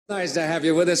Nice to have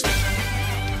you with us.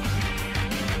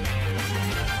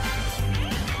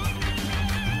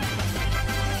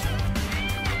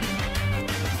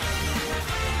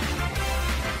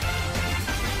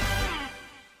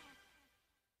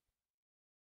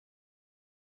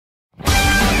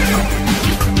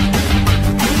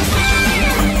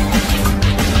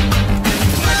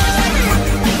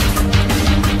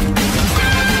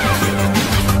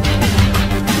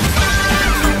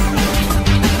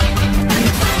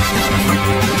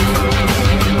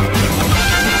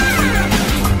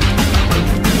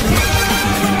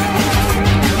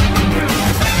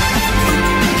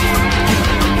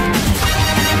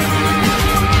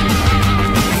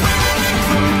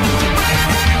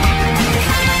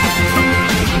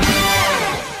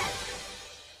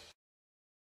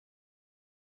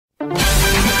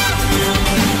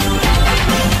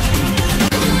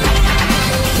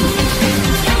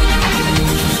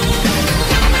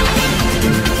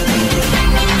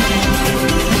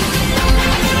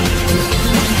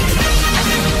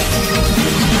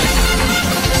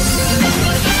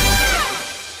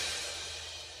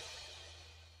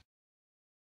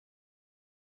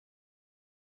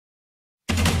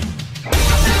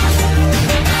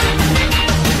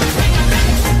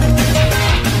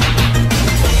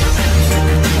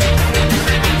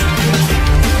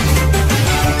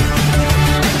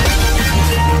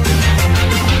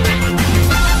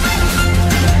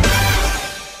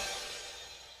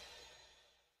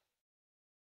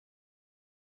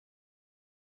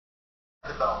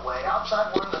 Beltway.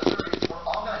 Outside one in the 30s, we're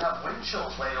all going to have wind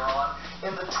chills later on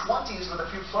in the 20s with a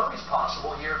few flurries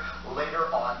possible here later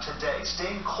on today.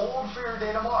 Staying cold for your day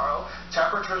tomorrow.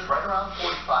 Temperatures right around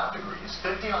 45 degrees.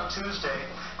 50 on Tuesday.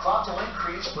 Clouds will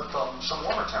increase with some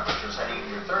warmer temperatures heading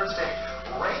into your Thursday.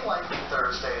 Rain likely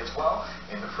Thursday as well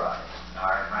into Friday. All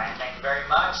right, Ryan, thank you very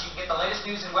much. You can get the latest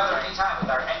news and weather anytime with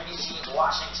our NBC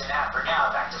Washington app. For now,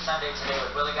 back to Sunday Today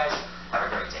with Willie Geist. Have a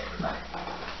great day, everybody.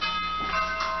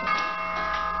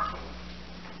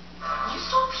 You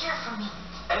stole here from me.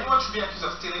 Anyone should be accused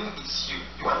of stealing, it's you.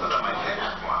 You went under my head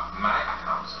with my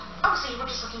account. Oh, so you were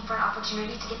just looking for an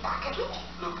opportunity to get back at me?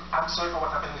 Look, I'm sorry for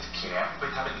what happened with Claire,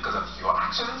 but it happened because of your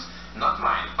actions, not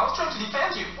mine. I was trying to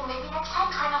defend you. Well, maybe next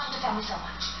time try not to defend me so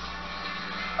much.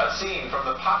 A scene from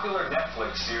the popular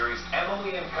Netflix series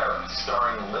Emily in Paris,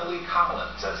 starring Lily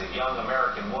Collins as a young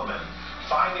American woman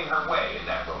finding her way in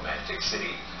that romantic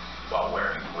city while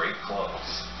wearing great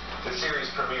clothes. The series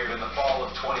premiered in the fall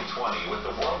of 2020 with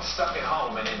the world stuck at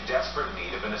home and in desperate need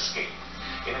of an escape.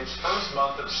 In its first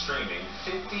month of streaming,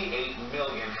 58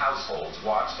 million households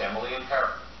watched Emily in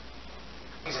Paris.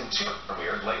 Season 2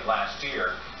 premiered late last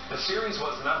year. The series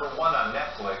was #1 on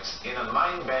Netflix in a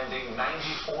mind-bending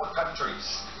 94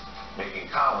 countries, making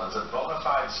Collins a bona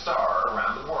fide star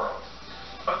around the world.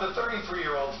 But the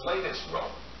 33-year-old's latest role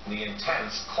in the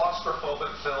intense,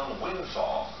 claustrophobic film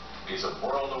Windfall is a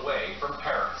world away from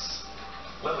Paris.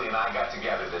 Lily and I got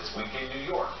together this week in New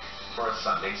York for a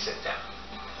Sunday sit-down.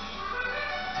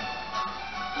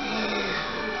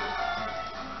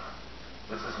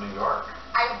 This is New York.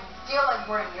 I feel like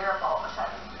we're in Europe all of a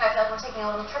sudden. I feel like we're taking a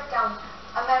little trip down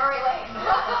a memory lane.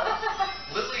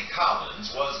 Lily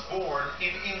Collins was born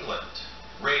in England,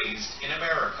 raised in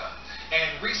America,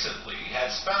 and recently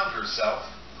has found herself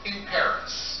in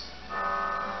Paris.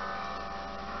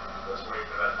 Let's wait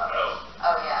for that bell.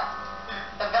 Oh, yeah.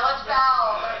 The village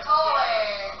bell. They're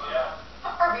tolling. Yeah.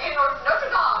 Or being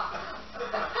Notre Dame.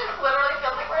 Literally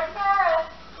feels like we're in Paris.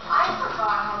 I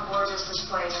forgot how gorgeous this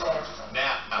place is.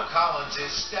 Now, Collins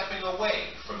is stepping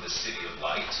away from the city of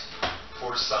light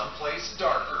for someplace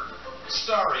darker,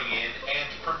 starring in and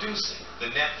producing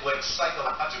the Netflix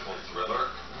psychological thriller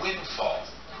Windfall,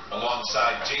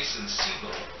 alongside Jason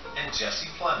Segel and Jesse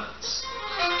Plemons.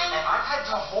 And I've had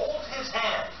to hold his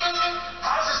hand.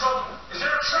 How's this open? Is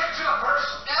there a trick to the purse?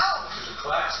 No. This is a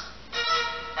class.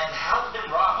 And help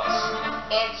him rob us.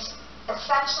 It's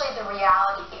essentially the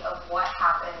reality of what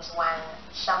happens when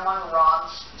someone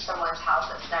robs someone's house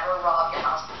that's never robbed your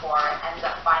house before and ends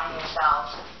up finding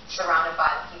themselves surrounded by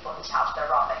the people whose house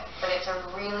they're robbing. But it's a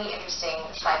really interesting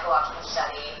psychological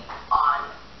study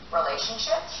on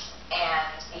relationships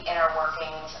and the inner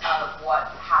workings of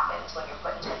what happens when you're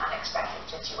put into an unexpected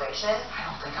situation. I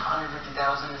don't think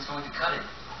 150,000 is going to cut it.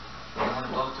 You want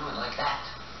to blow through it like that.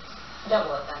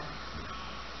 Double it then.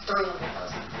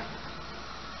 300,000.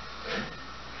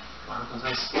 Mark was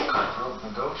this cutthroat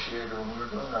negotiator when we were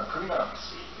doing our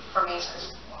prenups. For me,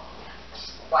 his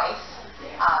wife,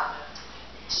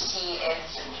 she is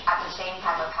at the same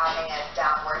time of having a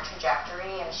downward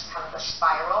trajectory and it's kind of a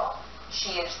spiral.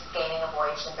 She is gaining a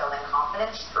voice and building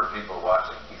confidence. For people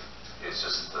watching, it's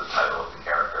just the title of the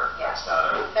character.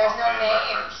 There's no offhand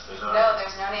name. reference. There's no No, name.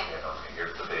 there's no name. Okay,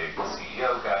 here's the big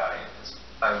CEO guy and his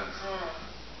wife.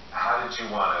 How did you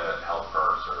want to help her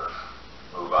sort of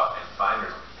move up and find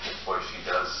her? Boy, she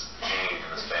does change in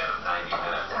the span of 90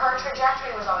 minutes. Her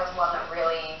trajectory was always one that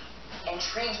really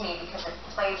intrigued me because it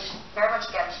plays very much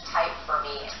against type for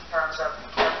me in terms of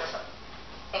characters.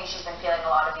 I think she's been feeling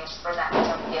a lot of these resentments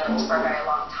and feelings for a very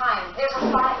long time. There's a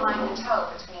fine line to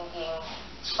toe between being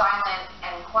silent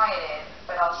and quieted,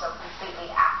 but also completely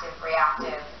active,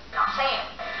 reactive, not saying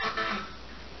anything.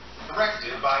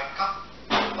 Directed by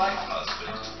life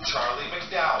husband Charlie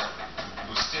McDowell,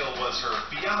 who still was her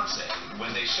fiance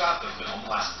when they shot the film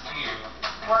last year.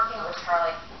 Working with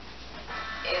Charlie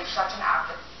is such an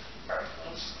actor.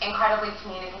 He's incredibly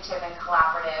communicative and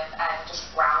collaborative and just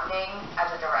grounding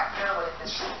as a director, which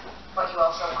is what you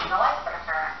also want in a life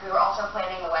partner. We were also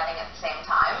planning the wedding at the same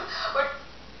time. We're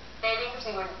dating because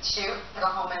we would shoot,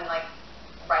 go home and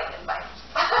write advice.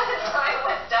 So it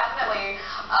was definitely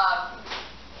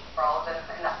rolled in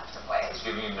that sort of way. It's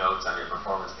giving you notes on your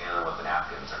performance and what the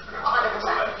napkins are going to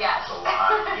 100%, yes. It's a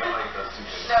lot. You don't like those two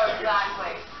things. No,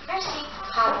 exactly. Merci.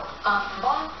 Have a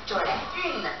bonne journée.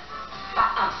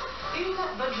 Pas une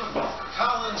bonne journée.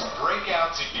 Collins'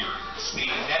 breakout series, the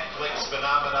Netflix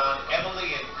phenomenon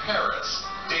Emily in Paris,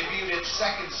 debuted its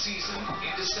second season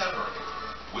in December,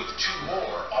 with 2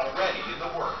 more already in the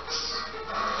works.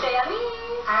 C'est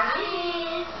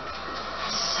Ami.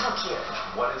 So cute.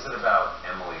 What is it about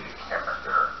Emily, the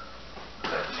character,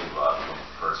 that you loved when you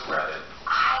first read it?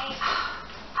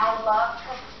 I loved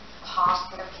her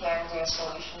positive, can-do,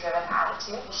 solution-driven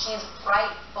attitude. She's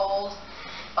bright, bold,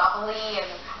 bubbly, and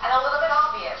a little bit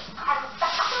obvious. And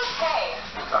that's okay.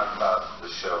 You talked about the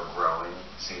show growing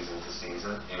season to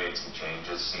season. You made some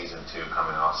changes, season 2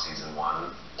 coming off season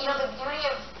 1. You know, the beauty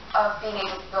of being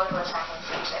able to go to a second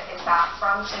season is that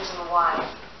from season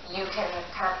 1, you can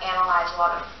kind of analyze a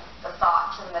lot of the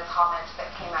thoughts and the comments that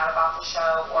came out about the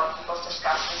show or people's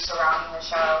discussions surrounding the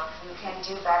show. You can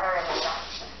do better in a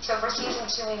sense. So for season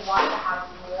 2, we wanted to have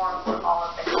more of all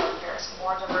of the characters,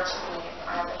 more diversity in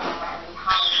front of the camera and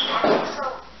behind. And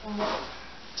also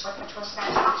which was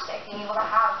fantastic. Being able to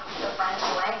have the French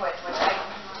language, which I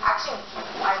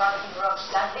ironically grew up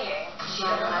studying.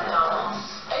 J'aime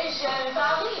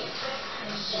Paris.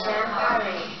 J'aime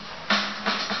Paris.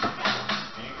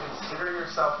 Do you consider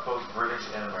yourself both British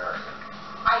and American?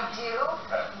 I do,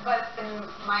 Okay. but in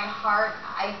my heart,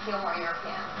 I feel more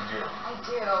European. You do. I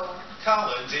do.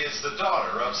 Collins is the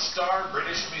daughter of star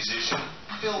British musician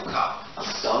Phil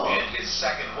Collins and his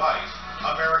second wife,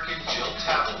 American Jill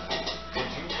Tapplewood. Did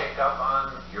you pick up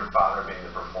on your father being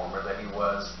the performer that he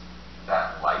was,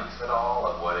 that life at all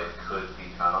of what it could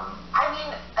become? I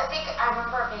mean, I think I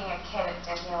remember being a kid at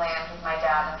Disneyland with my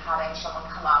dad and having someone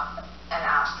come up and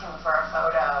ask him for a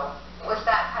photo. It was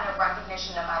that kind of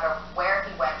recognition, no matter where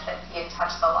he went, that he had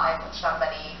touched the life of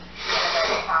somebody in a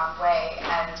very profound way.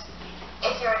 And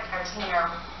if you're an entertainer,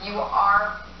 you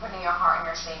are putting your heart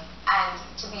in your sleeve. And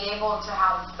to be able to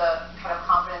have the kind of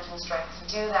confidence and strength to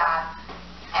do that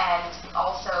and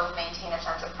also maintain a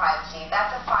sense of privacy,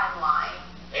 that's a fine line.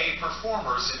 A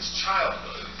performer since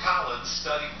childhood, Collins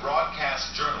studied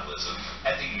broadcast journalism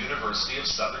at the University of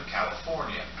Southern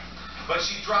California. But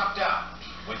she dropped out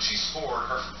when she scored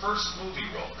her first movie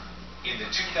role in the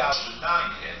 2009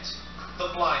 hit, The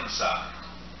Blind Side.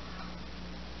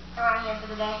 Around here for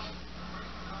the day.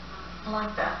 I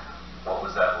like that. What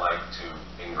was that like to,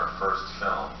 in your first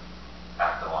film,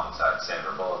 act alongside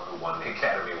Sandra Bullock, who won the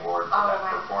Academy Award for that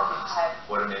my performance? God.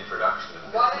 What an introduction to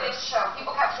the What did it business. show?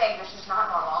 People kept saying, this is not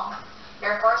normal.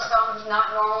 Your first film does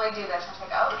not normally do this. I was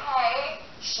like, okay.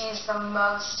 She's the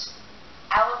most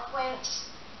eloquent,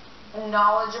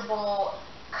 knowledgeable,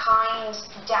 kind,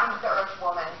 down-to-earth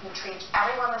woman who treats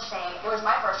everyone the same. It was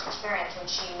my first experience, and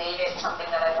she made it something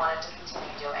that I wanted to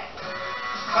continue doing.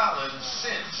 Collins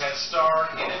since has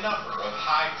starred in a number of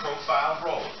high-profile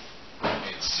roles,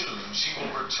 and soon she will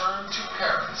return to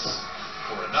Paris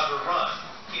for another run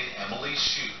in Emily's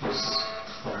shoes.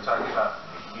 We're talking about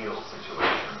the heel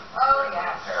situation. Oh, in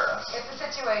yes. Paris. It's a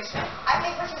situation. I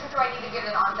think this is where I need to get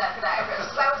an on-set podiatrist,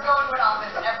 because I was going to an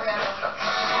office every other week.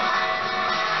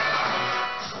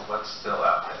 So what's still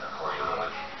out there for you, Lily?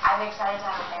 I'm excited to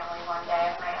have a family one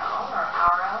day of my own, or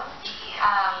our own,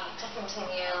 to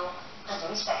continue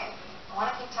producing. I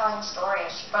want to keep telling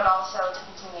stories, but also to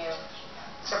continue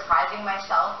surprising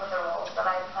myself with the roles that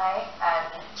I play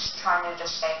and trying to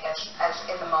just stay as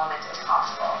in the moment as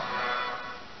possible.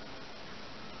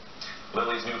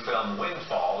 Lily's new film,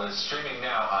 Windfall, is streaming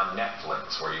now on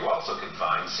Netflix, where you also can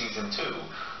find season 2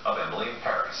 of Emily in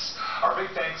Paris. Our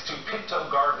big thanks to Pinto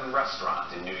Garden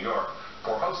Restaurant in New York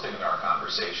for hosting our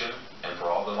conversation and for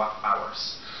all the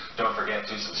hours. Don't forget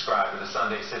to subscribe to the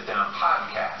Sunday Sit Down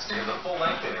podcast to hear the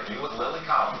full-length interview with Lily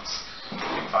Collins. You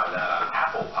can find that on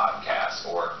Apple Podcasts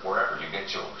or wherever you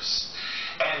get yours.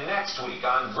 And next week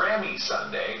on Grammy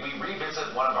Sunday, we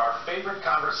revisit one of our favorite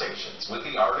conversations with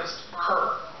the artist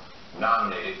Her,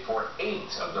 nominated for 8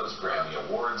 of those Grammy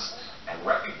Awards and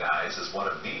recognized as one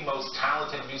of the most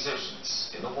talented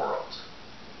musicians in the world.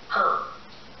 Her,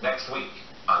 next week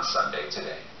on Sunday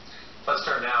Today. Let's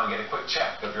turn now and get a quick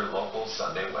check of your local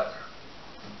Sunday weather.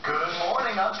 Good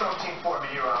morning. I'm Storm Team 4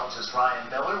 meteorologist Ryan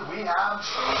Miller. We have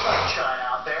some sunshine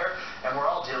out there, and we're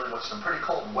all dealing with some pretty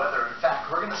cold weather. In fact,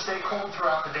 we're going to stay cold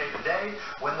throughout the day today.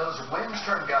 When those winds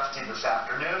turn gusty this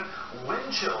afternoon, wind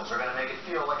chills are going to make it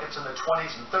feel like it's in the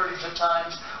 20s and 30s at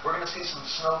times. We're going to see some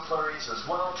snow flurries as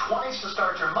well. 20s to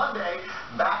start your Monday,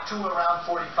 back to around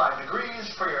 45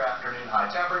 degrees for your afternoon high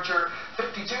temperature.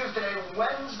 50 Tuesday,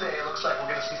 Wednesday, looks like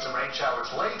we're going to see some rain showers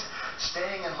late,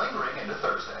 staying and lingering into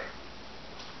Thursday.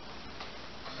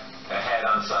 Ahead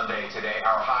on Sunday Today,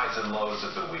 our highs and lows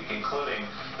of the week, including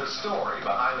the story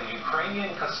behind the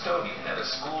Ukrainian custodian at a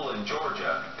school in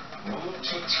Georgia moved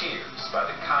to tears by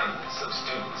the kindness of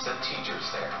students and teachers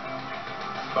there.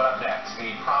 But up next,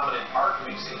 the prominent art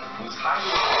museum, whose highly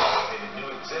anticipated new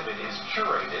exhibit is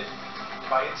curated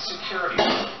by its security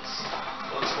agents.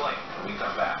 We'll explain when we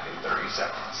come back in 30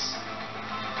 seconds.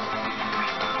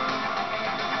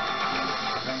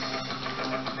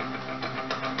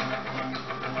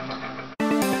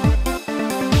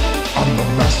 I'm the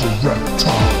master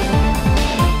reptile.